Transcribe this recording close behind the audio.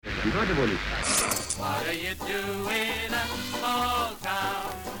What do you do in a small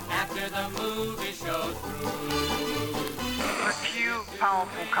town after the movie show's through? A few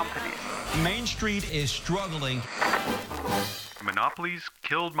powerful companies. Main Street is struggling. Monopolies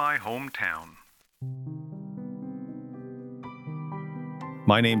killed my hometown.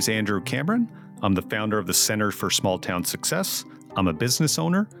 My name's Andrew Cameron. I'm the founder of the Center for Small Town Success. I'm a business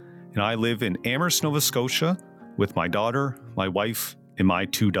owner, and I live in Amherst, Nova Scotia, with my daughter, my wife, and my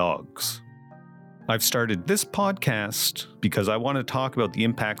 2 dogs. I've started this podcast because I want to talk about the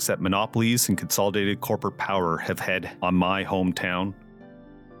impacts that monopolies and consolidated corporate power have had on my hometown.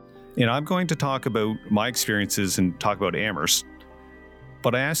 And I'm going to talk about my experiences and talk about Amherst.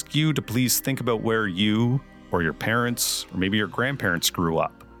 But I ask you to please think about where you or your parents or maybe your grandparents grew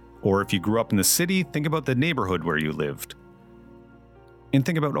up. Or if you grew up in the city, think about the neighborhood where you lived. And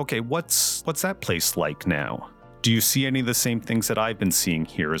think about, okay, what's that place like now? Do you see any of the same things that I've been seeing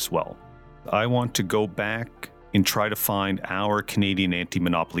here as well? I want to go back and try to find our Canadian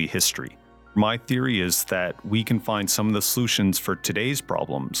anti-monopoly history. My theory is that we can find some of the solutions for today's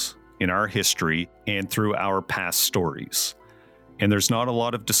problems in our history and through our past stories. And there's not a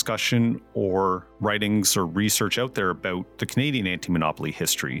lot of discussion or writings or research out there about the Canadian anti-monopoly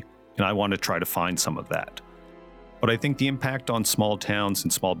history, and I want to try to find some of that. But I think the impact on small towns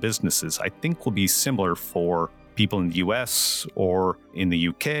and small businesses, I think, will be similar for people in the US or in the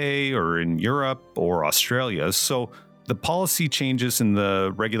UK or in Europe or Australia. So the policy changes and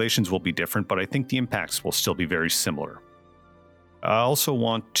the regulations will be different, but I think the impacts will still be very similar. I also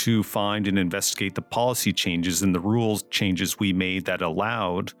want to find and investigate the policy changes and the rules changes we made that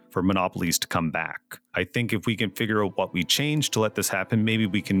allowed for monopolies to come back. I think if we can figure out what we changed to let this happen, maybe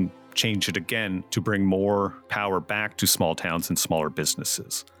we can change it again to bring more power back to small towns and smaller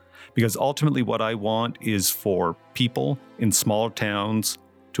businesses. Because ultimately what I want is for people in smaller towns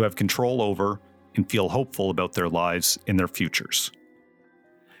to have control over and feel hopeful about their lives and their futures.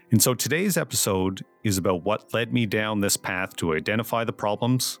 And so today's episode is about what led me down this path to identify the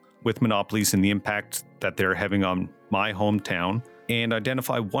problems with monopolies and the impact that they're having on my hometown, and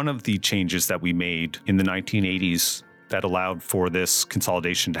identify one of the changes that we made in the 1980s that allowed for this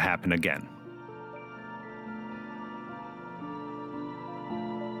consolidation to happen again.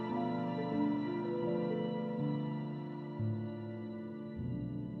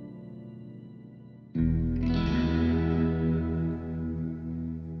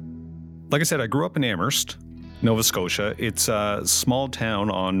 Like I said, I grew up in Amherst, Nova Scotia. It's a small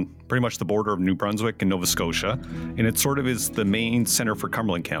town on pretty much the border of New Brunswick and Nova Scotia, and it sort of is the main center for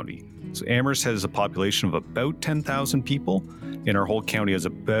Cumberland County. So Amherst has a population of about 10,000 people, and our whole county has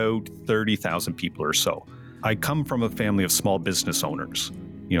about 30,000 people or so. I come from a family of small business owners.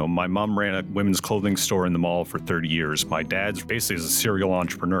 You know, my mom ran a women's clothing store in the mall for 30 years. My dad's basically a serial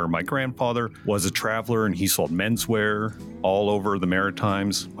entrepreneur. My grandfather was a traveler and he sold menswear all over the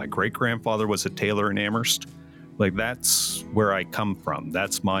Maritimes. My great-grandfather was a tailor in Amherst. Like, that's where I come from.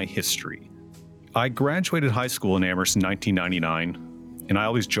 That's my history. I graduated high school in Amherst in 1999. And I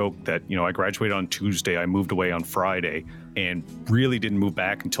always joke that, I graduated on Tuesday, I moved away on Friday, and really didn't move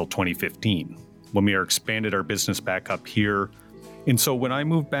back until 2015 when we expanded our business back up here. And so when I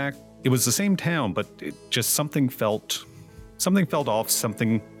moved back, it was the same town, but it just something felt off,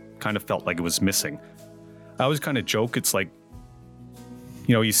 something kind of felt like it was missing. I always kind of joke, it's like,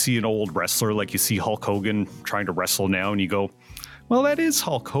 you see an old wrestler, like you see Hulk Hogan trying to wrestle now, and you go, well, that is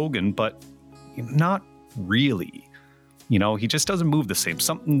Hulk Hogan, but not really. He just doesn't move the same.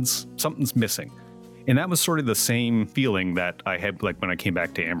 Something's missing. And that was sort of the same feeling that I had like when I came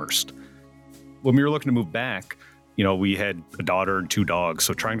back to Amherst. When we were looking to move back, we had a daughter and 2 dogs,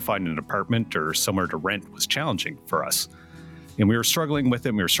 so trying to find an apartment or somewhere to rent was challenging for us. And we were struggling with it,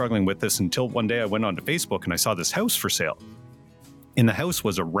 and we were struggling with this until one day I went onto Facebook and I saw this house for sale. And the house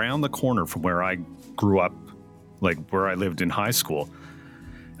was around the corner from where I grew up, like where I lived in high school.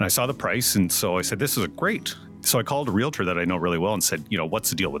 And I saw the price, and so I said, this is great. So I called a realtor that I know really well and said,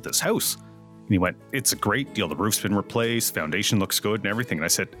 what's the deal with this house? And he went, it's a great deal. The roof's been replaced, foundation looks good and everything. And I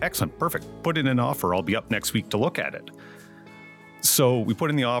said, excellent, perfect. Put in an offer. I'll be up next week to look at it. So we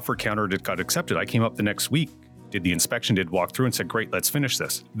put in the offer, countered it, got accepted. I came up the next week, did the inspection, did walk through and said, great, let's finish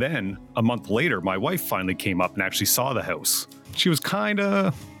this. Then a month later, my wife finally came up and actually saw the house. She was kind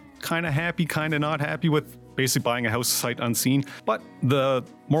of happy, kind of not happy with basically buying a house sight unseen. But the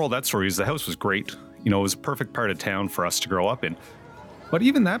moral of that story is the house was great. It was a perfect part of town for us to grow up in. But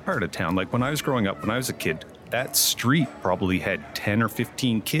even that part of town, like when I was growing up, when I was a kid, that street probably had 10 or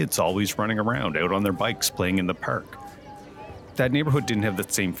 15 kids always running around out on their bikes playing in the park. That neighborhood didn't have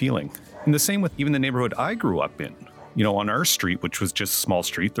that same feeling. And the same with even the neighborhood I grew up in. on our street, which was just a small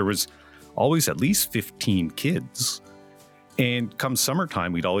street, there was always at least 15 kids. And come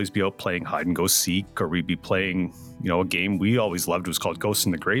summertime, we'd always be out playing hide and go seek, or we'd be playing, a game we always loved. It was called Ghosts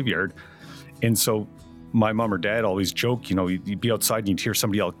in the Graveyard. And so my mom or dad always joke, you'd be outside and you'd hear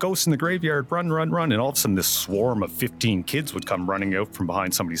somebody yell, "Ghosts in the graveyard, run, run, run." And all of a sudden this swarm of 15 kids would come running out from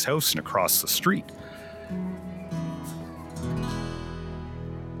behind somebody's house and across the street.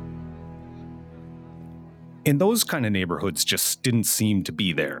 And those kind of neighborhoods just didn't seem to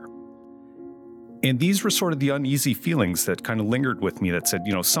be there. And these were sort of the uneasy feelings that kind of lingered with me that said,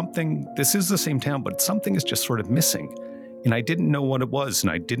 this is the same town, but something is just sort of missing. And I didn't know what it was,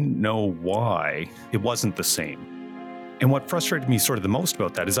 and I didn't know why it wasn't the same. And what frustrated me sort of the most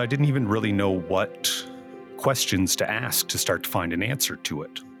about that is I didn't even really know what questions to ask to start to find an answer to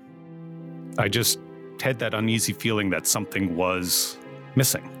it. I just had that uneasy feeling that something was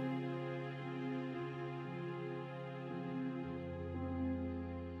missing.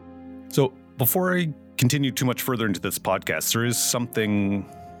 So before I continue too much further into this podcast, there is something,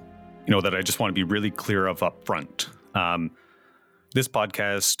 that I just want to be really clear of up front. This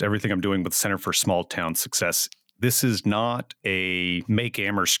podcast, everything I'm doing with the Center for Small Town Success, this is not a make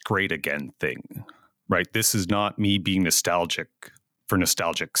Amherst great again thing, right? This is not me being nostalgic for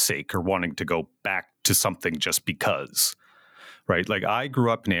nostalgic's sake or wanting to go back to something just because, right? Like, I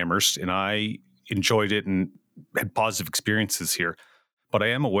grew up in Amherst and I enjoyed it and had positive experiences here. But I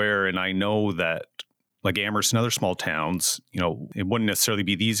am aware, and I know that, like Amherst and other small towns, it wouldn't necessarily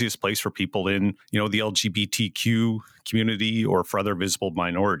be the easiest place for people in, the LGBTQ community or for other visible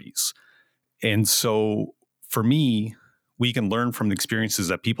minorities. And so for me, we can learn from the experiences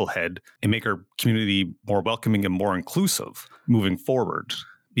that people had and make our community more welcoming and more inclusive moving forward.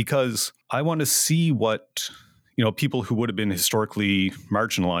 Because I want to see what, people who would have been historically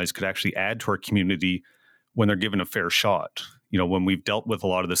marginalized could actually add to our community when they're given a fair shot. When we've dealt with a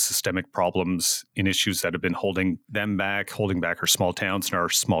lot of the systemic problems and issues that have been holding back our small towns and our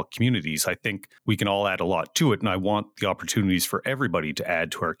small communities, I think we can all add a lot to it. And I want the opportunities for everybody to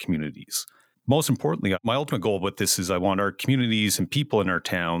add to our communities. Most importantly, my ultimate goal with this is I want our communities and people in our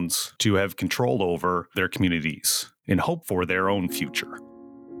towns to have control over their communities and hope for their own future.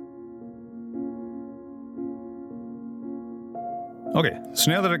 Okay,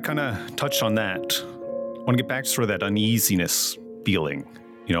 so now that I kind of touched on that, I want to get back to sort of that uneasiness feeling,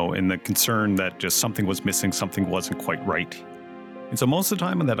 and the concern that just something was missing, something wasn't quite right. And so most of the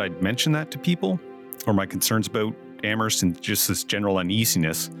time that I'd mention that to people, or my concerns about Amherst and just this general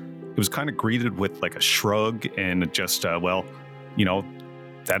uneasiness, it was kind of greeted with like a shrug and just, that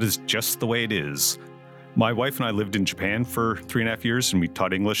is just the way it is. My wife and I lived in Japan for 3.5 years, and we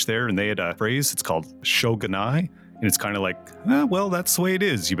taught English there, and they had a phrase, it's called shogunai, and it's kind of like, that's the way it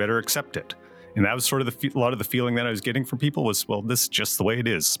is, you better accept it. And that was sort of a lot of the feeling that I was getting from people was, this is just the way it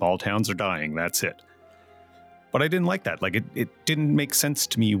is. Small towns are dying. That's it. But I didn't like that. Like, it didn't make sense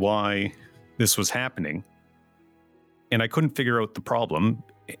to me why this was happening. And I couldn't figure out the problem.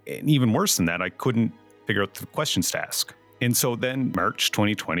 And even worse than that, I couldn't figure out the questions to ask. And so then March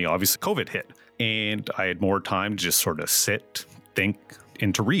 2020, obviously COVID hit. And I had more time to just sort of sit, think,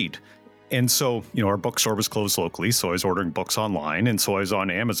 and to read. And so, our bookstore was closed locally, so I was ordering books online, and so I was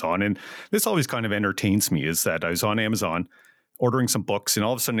on Amazon. And this always kind of entertains me, is that I was on Amazon ordering some books, and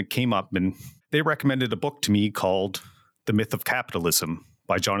all of a sudden it came up, and they recommended a book to me called The Myth of Capitalism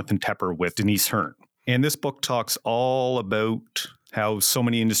by Jonathan Tepper with Denise Hearn. And this book talks all about how so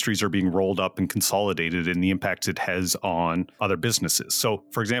many industries are being rolled up and consolidated and the impact it has on other businesses. So,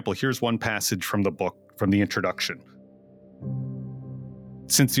 for example, here's one passage from the book, from the introduction.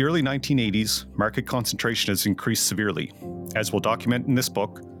 Since the early 1980s, market concentration has increased severely. As we'll document in this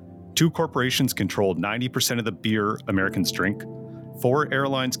book, 2 corporations control 90% of the beer Americans drink. 4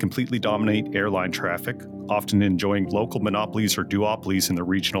 airlines completely dominate airline traffic, often enjoying local monopolies or duopolies in the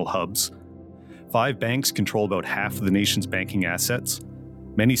regional hubs. 5 banks control about half of the nation's banking assets.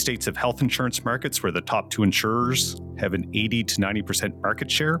 Many states have health insurance markets where the top 2 insurers have an 80 to 90% market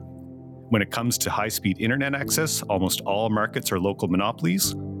share. When it comes to high-speed internet access, almost all markets are local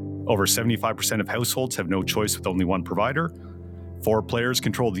monopolies. Over 75% of households have no choice with only one provider. 4 players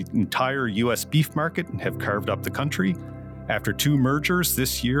control the entire U.S. beef market and have carved up the country. After 2 mergers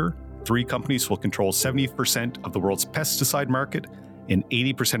this year, 3 companies will control 70% of the world's pesticide market and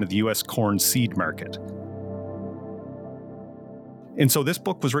 80% of the U.S. corn seed market. And so this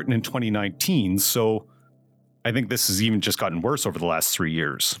book was written in 2019, so I think this has even just gotten worse over the last 3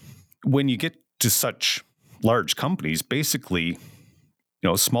 years. When you get to such large companies, basically,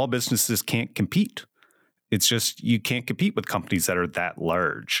 small businesses can't compete. It's just, you can't compete with companies that are that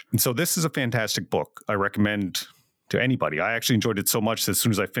large. And so this is a fantastic book. I recommend to anybody. I actually enjoyed it so much that as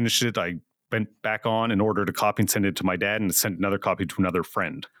soon as I finished it, I went back on and ordered a copy and sent it to my dad and sent another copy to another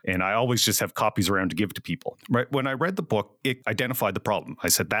friend. And I always just have copies around to give to people. Right? When I read the book, it identified the problem. I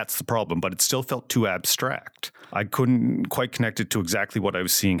said, that's the problem, but it still felt too abstract. I couldn't quite connect it to exactly what I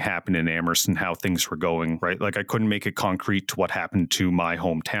was seeing happen in Amherst and how things were going, right? Like I couldn't make it concrete to what happened to my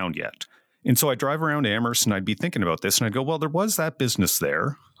hometown yet. And so I'd drive around Amherst and I'd be thinking about this and I'd go, well, there was that business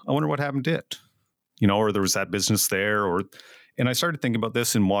there. I wonder what happened to it, or there was that business there, and I started thinking about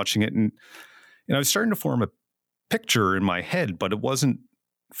this and watching it, and I was starting to form a picture in my head, but it wasn't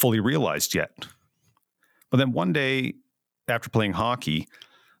fully realized yet. But then one day after playing hockey,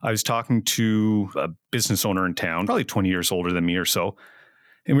 I was talking to a business owner in town, probably 20 years older than me or so,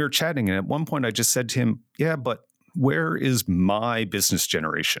 and we were chatting, and at one point I just said to him, yeah, but where is my business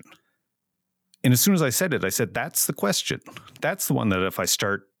generation? And as soon as I said it, I said, that's the question. That's the one that if I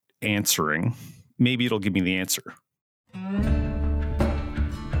start answering, maybe it'll give me the answer.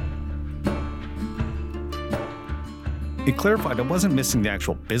 It clarified I wasn't missing the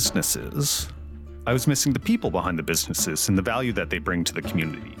actual businesses. I was missing the people behind the businesses and the value that they bring to the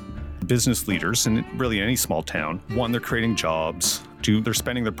community. Business leaders, in really any small town, one, they're creating jobs. Two, they're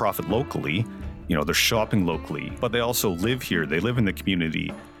spending their profit locally. They're shopping locally, but they also live here. They live in the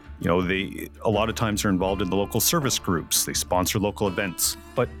community. They a lot of times are involved in the local service groups. They sponsor local events.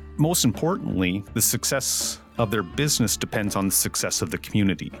 But most importantly, the success of their business depends on the success of the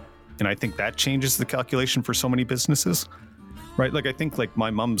community. And I think that changes the calculation for so many businesses, right? Like I think like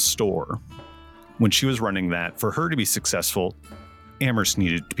my mom's store, when she was running that, for her to be successful, Amherst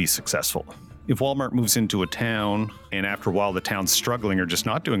needed to be successful. If Walmart moves into a town and after a while the town's struggling or just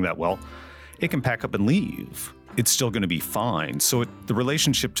not doing that well, it can pack up and leave. It's still going to be fine. So the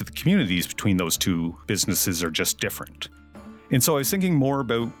relationship to the communities between those two businesses are just different. And so I was thinking more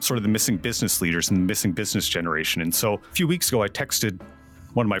about sort of the missing business leaders and the missing business generation. And so a few weeks ago, I texted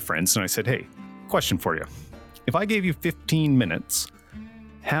one of my friends and I said, hey, question for you. If I gave you 15 minutes,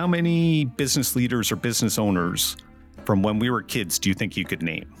 how many business leaders or business owners from when we were kids do you think you could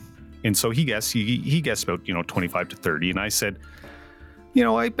name? And so he guessed about, 25 to 30. And I said,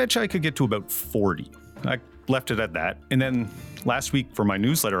 I bet you I could get to about 40. I left it at that. And then last week for my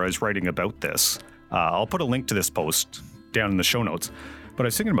newsletter, I was writing about this. I'll put a link to this post down in the show notes. But I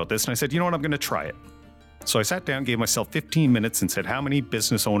was thinking about this and I said, you know what, I'm going to try it. So I sat down, gave myself 15 minutes and said, how many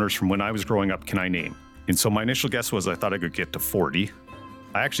business owners from when I was growing up can I name? And so my initial guess was I thought I could get to 40.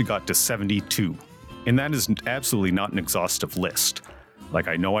 I actually got to 72. And that is absolutely not an exhaustive list. Like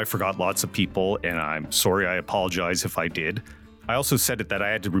I know I forgot lots of people and I'm sorry, I apologize if I did. I also said it that I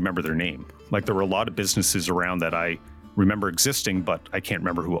had to remember their name. Like there were a lot of businesses around that I remember existing, but I can't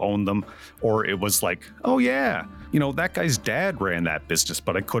remember who owned them. Or it was like, oh yeah, that guy's dad ran that business,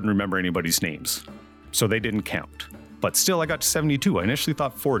 but I couldn't remember anybody's names. So they didn't count. But still, I got to 72. I initially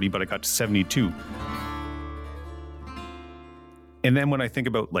thought 40, but I got to 72. And then when I think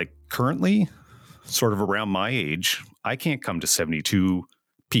about like currently, sort of around my age, I can't come to 72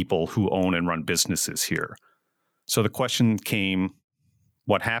 people who own and run businesses here. So the question came,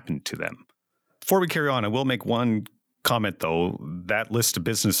 what happened to them? Before we carry on, I will make one comment though. That list of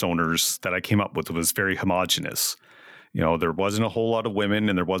business owners that I came up with was very homogenous. There wasn't a whole lot of women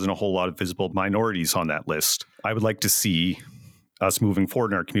and there wasn't a whole lot of visible minorities on that list. I would like to see us moving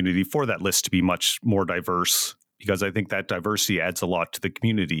forward in our community for that list to be much more diverse, because I think that diversity adds a lot to the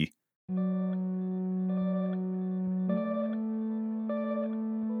community.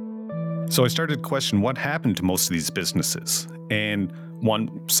 So I started to question what happened to most of these businesses. And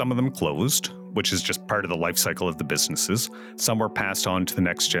some of them closed, which is just part of the life cycle of the businesses. Some were passed on to the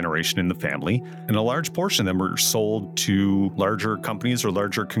next generation in the family, and a large portion of them were sold to larger companies or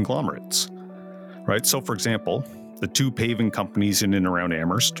larger conglomerates, right? So for example, the two paving companies in and around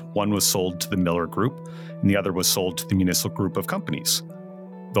Amherst, one was sold to the Miller Group, and the other was sold to the Municipal Group of Companies.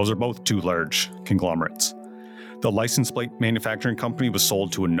 Those are both two large conglomerates. The license plate manufacturing company was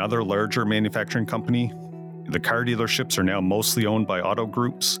sold to another larger manufacturing company. The car dealerships are now mostly owned by auto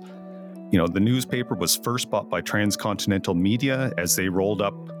groups. The newspaper was first bought by Transcontinental Media as they rolled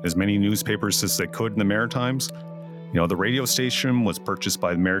up as many newspapers as they could in the Maritimes. The radio station was purchased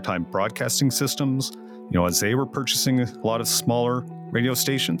by the Maritime Broadcasting Systems, as they were purchasing a lot of smaller radio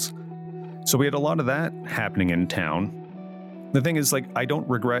stations. So we had a lot of that happening in town. The thing is, I don't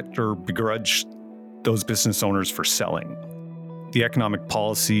regret or begrudge those business owners for selling. The economic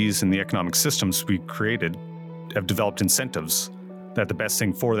policies and the economic systems we created have developed incentives that the best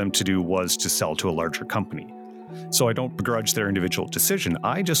thing for them to do was to sell to a larger company. So I don't begrudge their individual decision.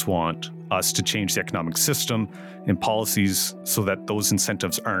 I just want us to change the economic system and policies so that those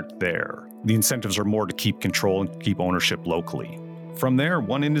incentives aren't there. The incentives are more to keep control and keep ownership locally. From there,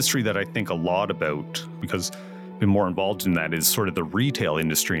 one industry that I think a lot about, because I've been more involved in that, is sort of the retail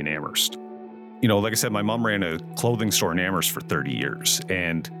industry in Amherst. Like I said, my mom ran a clothing store in Amherst for 30 years.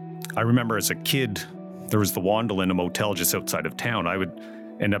 And I remember as a kid, there was the Wandel in a motel just outside of town. I would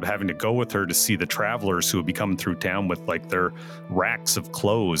end up having to go with her to see the travelers who would be coming through town with like their racks of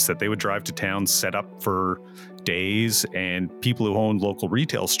clothes that they would drive to town, set up for days, and people who owned local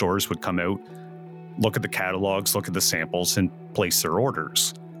retail stores would come out, look at the catalogs, look at the samples, and place their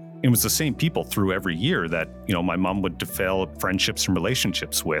orders. It was the same people through every year that, my mom would develop friendships and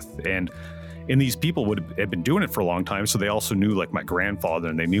relationships with. And these people would have been doing it for a long time, so they also knew like my grandfather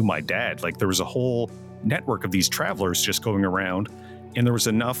and they knew my dad. Like there was a whole network of these travelers just going around. And there was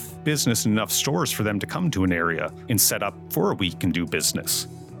enough business and enough stores for them to come to an area and set up for a week and do business.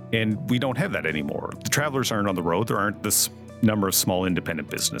 And we don't have that anymore. The travelers aren't on the road. There aren't this number of small independent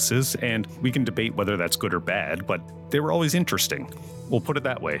businesses. And we can debate whether that's good or bad, but they were always interesting. We'll put it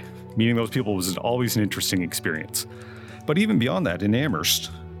that way. Meeting those people was always an interesting experience. But even beyond that, in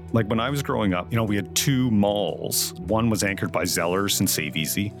Amherst, like when I was growing up, we had two malls. One was anchored by Zellers and Save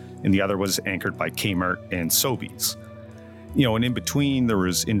Easy, and the other was anchored by Kmart and Sobeys. And in between, there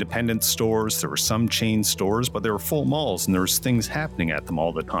was independent stores, there were some chain stores, but there were full malls and there was things happening at them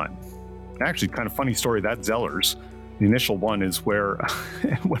all the time. Actually, kind of funny story, that Zellers, the initial one is where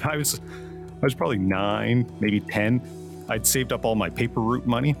when I was probably 9, maybe 10, I'd saved up all my paper route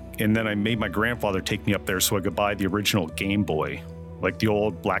money, and then I made my grandfather take me up there so I could buy the original Game Boy, like the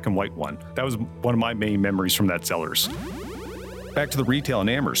old black and white one. That was one of my main memories from that Zellers. Back to the retail in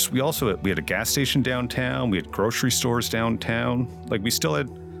Amherst, we had a gas station downtown, we had grocery stores downtown. Like we still had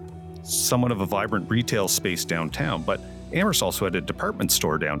somewhat of a vibrant retail space downtown, but Amherst also had a department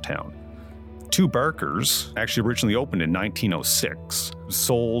store downtown. Two Barkers actually originally opened in 1906,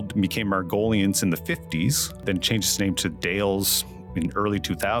 sold and became Margolians in the 50s, then changed its name to Dale's in early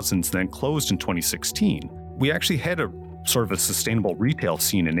 2000s, and then closed in 2016. We actually had a sort of a sustainable retail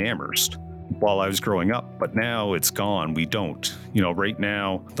scene in Amherst while I was growing up, but now it's gone. We don't. Right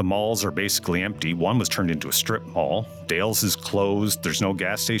now, the malls are basically empty. One was turned into a strip mall. Dale's is closed. There's no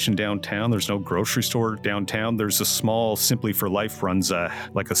gas station downtown. There's no grocery store downtown. There's a small Simply for Life runs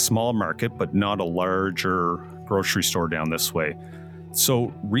like a small market, but not a larger grocery store down this way.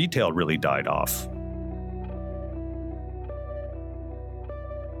 So retail really died off.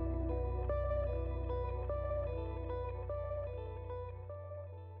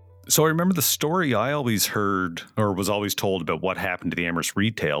 So I remember the story I always heard or was always told about what happened to the Amherst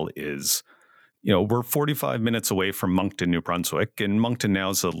retail is, we're 45 minutes away from Moncton, New Brunswick, and Moncton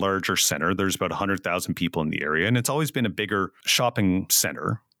now is a larger center. There's about 100,000 people in the area, and it's always been a bigger shopping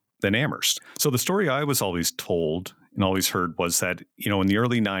center than Amherst. So the story I was always told and always heard was that, in the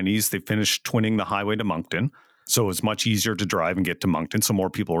early 90s, they finished twinning the highway to Moncton. So it was much easier to drive and get to Moncton. So more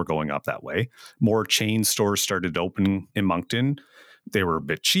people were going up that way. More chain stores started opening in Moncton. They were a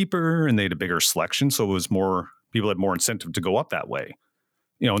bit cheaper and they had a bigger selection. So it was people had more incentive to go up that way.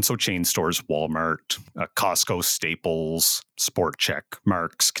 And so chain stores, Walmart, Costco, Staples, Sport Chek,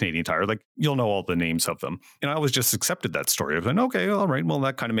 Mark's, Canadian Tire, like you'll know all the names of them. And I always just accepted that story. I was like, okay, all right, well,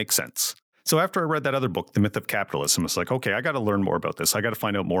 that kind of makes sense. So after I read that other book, The Myth of Capitalism, it's like, okay, I got to learn more about this. I got to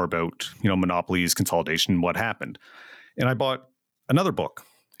find out more about, monopolies, consolidation, what happened. And I bought another book.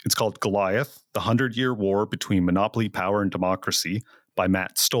 It's called Goliath, The 100-Year War Between Monopoly, Power, and Democracy by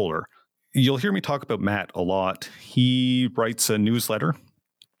Matt Stoller. You'll hear me talk about Matt a lot. He writes a newsletter,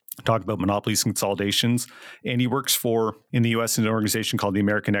 talk about monopolies and consolidations, and he works in the U.S. an organization called the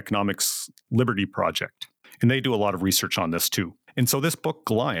American Economics Liberty Project. And they do a lot of research on this too. And so this book,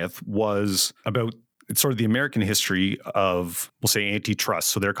 Goliath, was about sort of the American history of, we'll say, antitrust,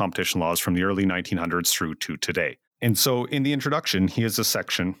 so their competition laws from the early 1900s through to today. And so in the introduction, he has a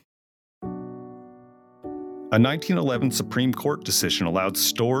section. A 1911 Supreme Court decision allowed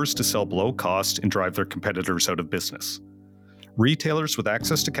stores to sell below cost and drive their competitors out of business. Retailers with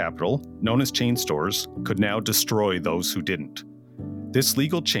access to capital, known as chain stores, could now destroy those who didn't. This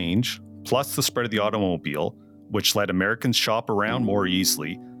legal change, plus the spread of the automobile, which let Americans shop around more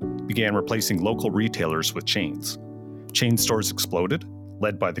easily, began replacing local retailers with chains. Chain stores exploded,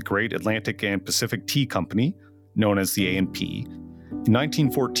 led by the great Atlantic and Pacific Tea Company, known as the A&P. In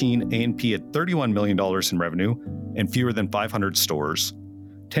 1914, A&P had $31 million in revenue and fewer than 500 stores.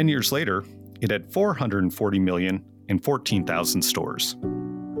 10 years later, it had $440 million and 14,000 stores.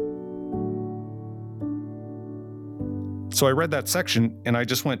 So I read that section and I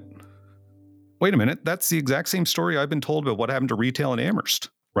just went, wait a minute, that's the exact same story I've been told about what happened to retail in Amherst,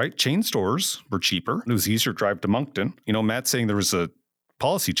 right? Chain stores were cheaper. It was easier to drive to Moncton. Matt's saying there was a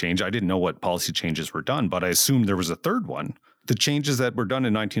policy change. I didn't know what policy changes were done, but I assumed there was a third one. The changes that were done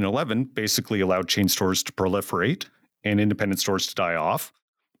in 1911 basically allowed chain stores to proliferate and independent stores to die off.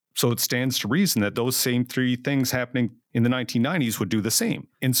 So it stands to reason that those same three things happening in the 1990s would do the same.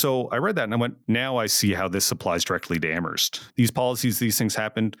 And so I read that and I went, now I see how this applies directly to Amherst. These policies, these things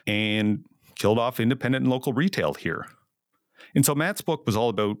happened and killed off independent and local retail here. And so Matt's book was all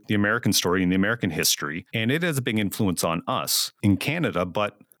about the American story and the American history, and it has a big influence on us in Canada,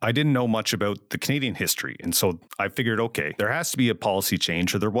 but I didn't know much about the Canadian history. And so I figured, okay, there has to be a policy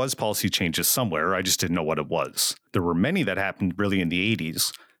change, or there was policy changes somewhere. I just didn't know what it was. There were many that happened really in the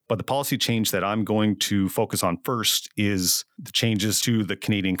 80s, but the policy change that I'm going to focus on first is the changes to the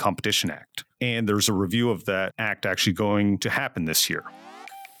Canadian Competition Act. And there's a review of that act actually going to happen this year.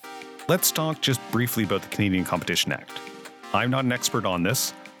 Let's talk just briefly about the Canadian Competition Act. I'm not an expert on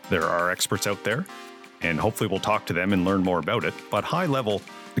this. There are experts out there, and hopefully we'll talk to them and learn more about it. But high level,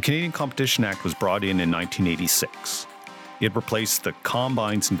 the Canadian Competition Act was brought in 1986. It replaced the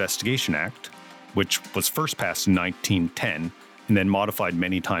Combines Investigation Act, which was first passed in 1910 and then modified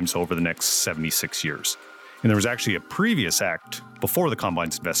many times over the next 76 years. And there was actually a previous act before the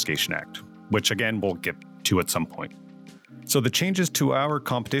Combines Investigation Act, which again we'll get to at some point. So the changes to our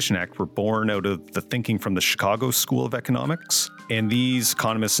Competition Act were born out of the thinking from the Chicago School of Economics. And these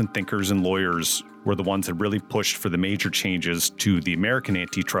economists and thinkers and lawyers were the ones that really pushed for the major changes to the American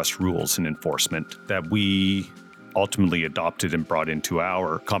antitrust rules and enforcement that we ultimately adopted and brought into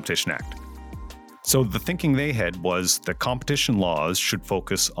our Competition Act. So the thinking they had was that competition laws should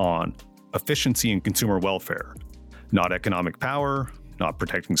focus on efficiency and consumer welfare, not economic power, not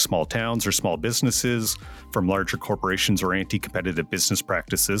protecting small towns or small businesses from larger corporations or anti-competitive business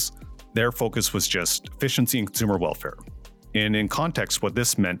practices. Their focus was just efficiency and consumer welfare. And in context, what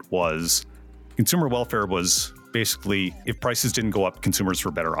this meant was consumer welfare was basically if prices didn't go up, consumers were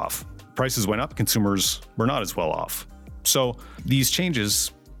better off. Prices went up, consumers were not as well off. So these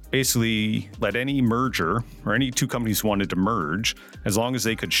changes basically let any merger or any two companies who wanted to merge, as long as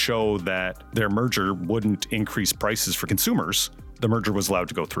they could show that their merger wouldn't increase prices for consumers, the merger was allowed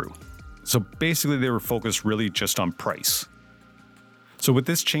to go through. So basically they were focused really just on price. So with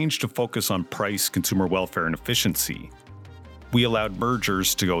this change to focus on price, consumer welfare, and efficiency, we allowed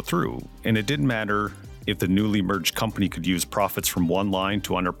mergers to go through. And it didn't matter if the newly merged company could use profits from one line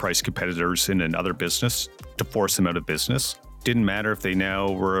to underprice competitors in another business to force them out of business. Didn't matter if they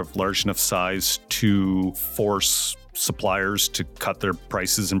now were of large enough size to force suppliers to cut their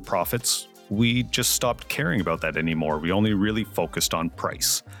prices and profits. We just stopped caring about that anymore. We only really focused on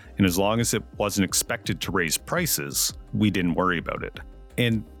price. And as long as it wasn't expected to raise prices, we didn't worry about it.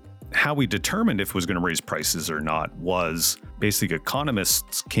 And how we determined if it was going to raise prices or not was basically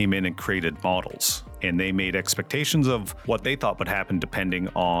economists came in and created models. And they made expectations of what they thought would happen depending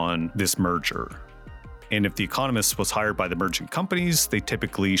on this merger. And if the economist was hired by the merging companies, they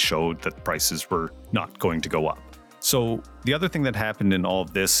typically showed that prices were not going to go up. So the other thing that happened in all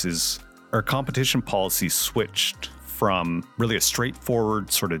of this is our competition policy switched from really a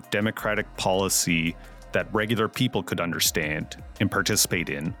straightforward sort of democratic policy that regular people could understand and participate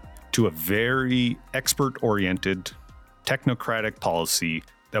in to a very expert-oriented, technocratic policy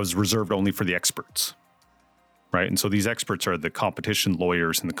that was reserved only for the experts, right? And so these experts are the competition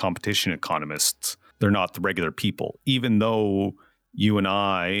lawyers and the competition economists. They're not the regular people, even though you and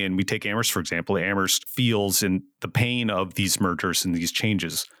I, and we take Amherst, for example, Amherst feels in the pain of these mergers and these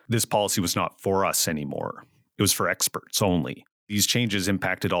changes. This policy was not for us anymore. It was for experts only. These changes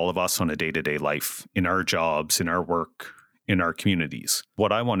impacted all of us on a day-to-day life, in our jobs, in our work, in our communities.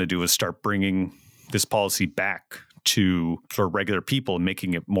 What I want to do is start bringing this policy back to for regular people and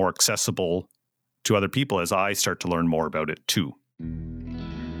making it more accessible to other people as I start to learn more about it too.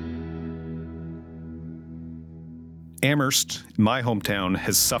 Amherst, my hometown,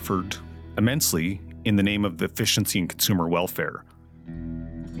 has suffered immensely in the name of efficiency and consumer welfare.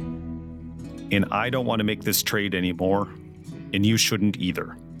 And I don't want to make this trade anymore, and you shouldn't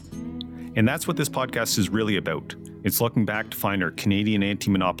either. And that's what this podcast is really about. It's looking back to find our Canadian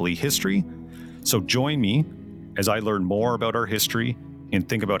anti-monopoly history. So join me as I learn more about our history and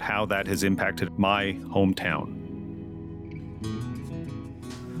think about how that has impacted my hometown.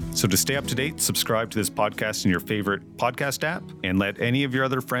 So to stay up to date, subscribe to this podcast in your favorite podcast app and let any of your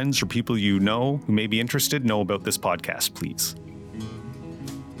other friends or people you know who may be interested know about this podcast, please.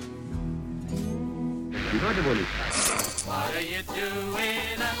 What are you doing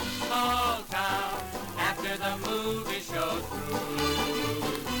in a small town after the movie show's through?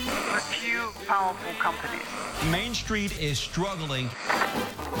 A few powerful companies. Main Street is struggling.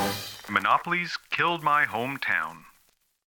 Monopolies killed my hometown.